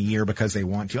in a year because they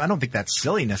want to, I don't think that's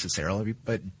silly necessarily,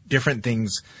 but different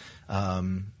things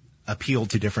appeal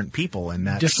to different people, and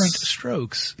that's different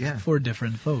strokes for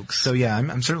different folks. So yeah,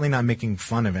 I'm certainly not making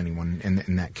fun of anyone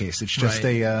in that case. It's just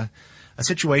a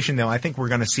situation, though. I think we're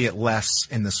going to see it less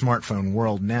in the smartphone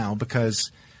world now,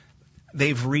 because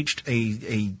they've reached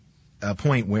a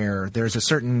point where there's a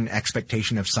certain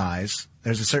expectation of size,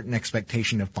 there's a certain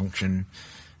expectation of function,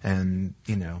 and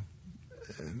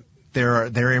there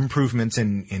are improvements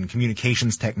in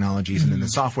communications technologies and in the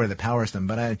software that powers them.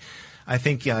 But I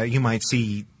think you might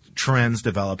see trends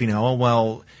develop.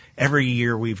 Every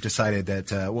year we've decided that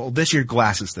this year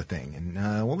glass is the thing, and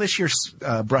this year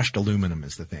brushed aluminum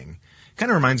is the thing.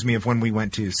 Kind of reminds me of when we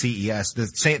went to CES,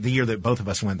 the year that both of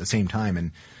us went at the same time,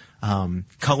 and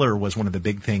color was one of the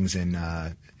big things in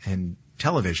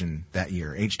television that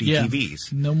year. HD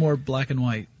TVs. No more black and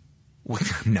white.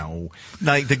 No,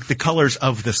 like the colors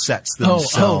of the sets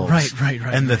themselves. Right.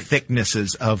 And the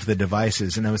thicknesses of the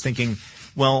devices. And I was thinking,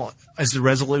 well, is the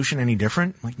resolution any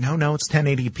different? Like, no, it's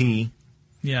 1080p.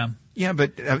 Yeah. Yeah,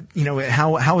 but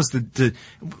how is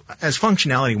as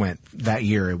functionality went that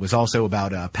year? It was also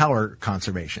about power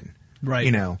conservation. Right.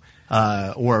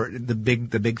 Or the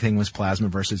big thing was plasma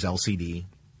versus LCD,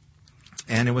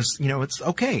 and it was it's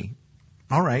okay,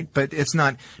 all right, but it's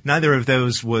not. Neither of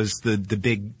those was the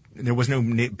big. There was no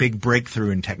big breakthrough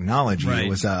in technology. Right. It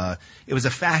was a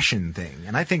fashion thing,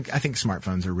 and I think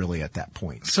smartphones are really at that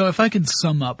point. So if I can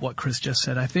sum up what Chris just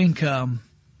said, I think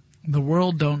the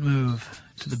world don't move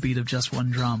to the beat of just one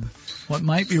drum. What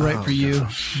might be right for you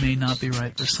may not be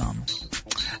right for some.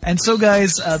 And so,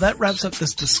 guys, that wraps up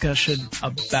this discussion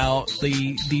about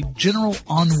the general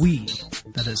ennui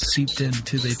that has seeped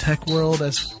into the tech world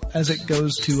as it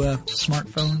goes to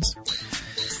smartphones.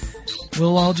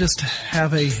 We'll all just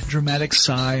have a dramatic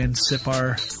sigh and sip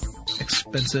our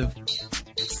expensive,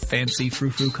 fancy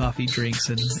frou-frou coffee drinks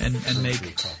and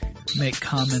make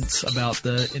comments about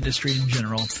the industry in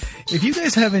general. If you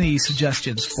guys have any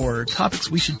suggestions for topics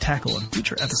we should tackle in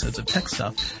future episodes of Tech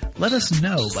Stuff, let us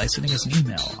know by sending us an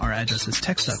email. Our address is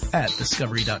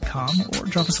techstuff@discovery.com, or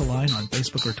drop us a line on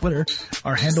Facebook or Twitter.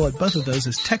 Our handle at both of those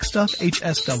is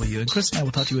TechStuffHSW, and Chris and I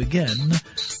will talk to you again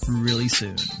really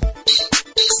soon.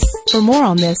 For more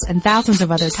on this and thousands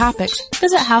of other topics,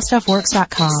 visit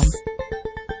HowStuffWorks.com.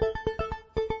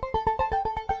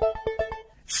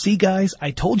 See, guys,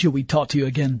 I told you we'd talk to you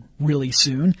again really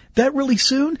soon. That really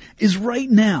soon is right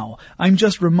now. I'm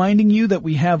just reminding you that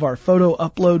we have our photo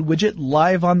upload widget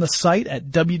live on the site at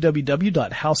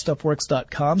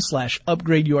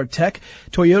www.howstuffworks.com/upgradeyourtech.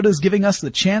 Toyota's giving us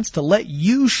the chance to let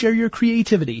you share your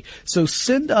creativity. So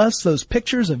send us those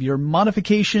pictures of your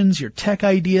modifications, your tech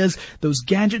ideas, those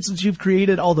gadgets that you've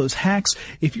created, all those hacks.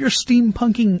 If you're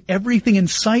steampunking everything in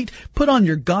sight, put on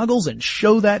your goggles and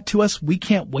show that to us. We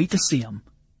can't wait to see them.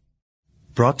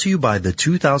 Brought to you by the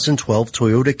 2012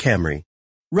 Toyota Camry.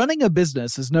 Running a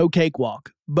business is no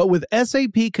cakewalk, but with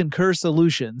SAP Concur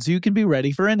Solutions, you can be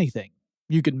ready for anything.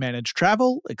 You can manage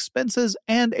travel, expenses,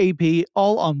 and AP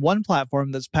all on one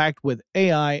platform that's packed with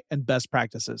AI and best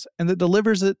practices, and that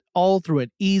delivers it all through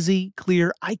an easy,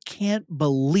 clear, I can't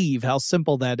believe how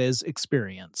simple that is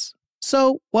experience.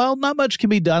 So, while not much can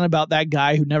be done about that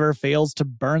guy who never fails to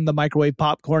burn the microwave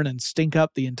popcorn and stink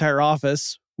up the entire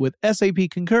office, with SAP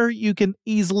Concur, you can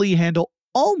easily handle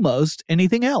almost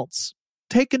anything else.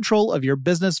 Take control of your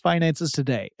business finances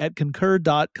today at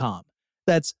Concur.com.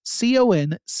 That's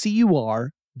CONCUR.com.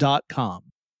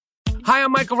 Hi,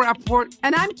 I'm Michael Rappaport.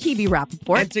 And I'm Kibi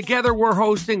Rappaport. And together we're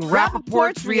hosting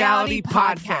Rappaport's Reality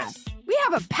Podcast. We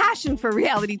have a passion for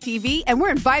reality TV, and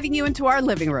we're inviting you into our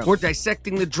living room. We're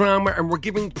dissecting the drama, and we're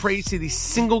giving praise to the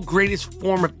single greatest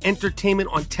form of entertainment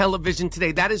on television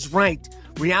today. That is right.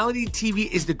 Reality TV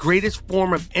is the greatest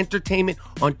form of entertainment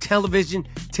on television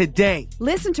today.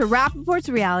 Listen to Rappaport's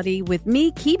Reality with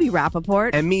me, Kibi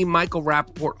Rappaport. And me, Michael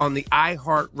Rappaport, on the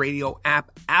iHeartRadio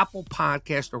app, Apple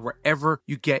Podcast, or wherever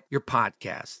you get your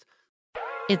podcast.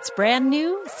 It's brand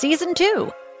new, Season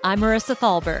 2. I'm Marissa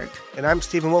Thalberg. And I'm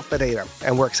Stephen Wolf Pereira,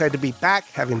 and we're excited to be back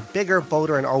having bigger,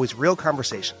 bolder, and always real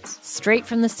conversations. Straight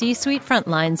from the C-suite front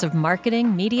lines of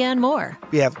marketing, media, and more.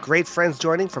 We have great friends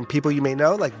joining from people you may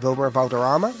know, like Wilmer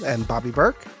Valderrama and Bobby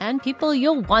Burke. And people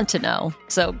you'll want to know.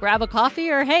 So grab a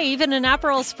coffee or, hey, even an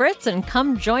Aperol Spritz and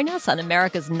come join us on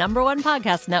America's #1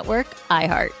 podcast network,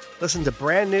 iHeart. Listen to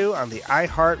Brand New on the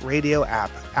iHeart Radio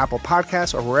app, Apple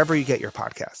Podcasts, or wherever you get your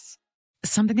podcasts.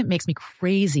 Something that makes me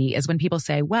crazy is when people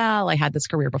say, well, I had this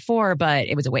career before, but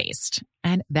it was a waste.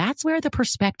 And that's where the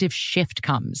perspective shift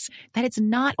comes, that it's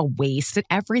not a waste, that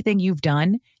everything you've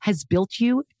done has built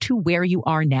you to where you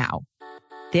are now.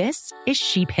 This is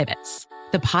She Pivots,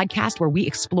 the podcast where we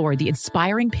explore the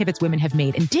inspiring pivots women have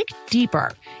made and dig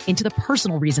deeper into the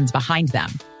personal reasons behind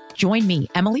them. Join me,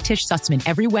 Emily Tish Sussman,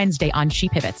 every Wednesday on She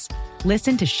Pivots.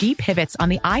 Listen to She Pivots on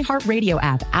the iHeartRadio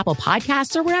app, Apple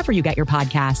Podcasts, or wherever you get your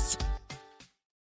podcasts.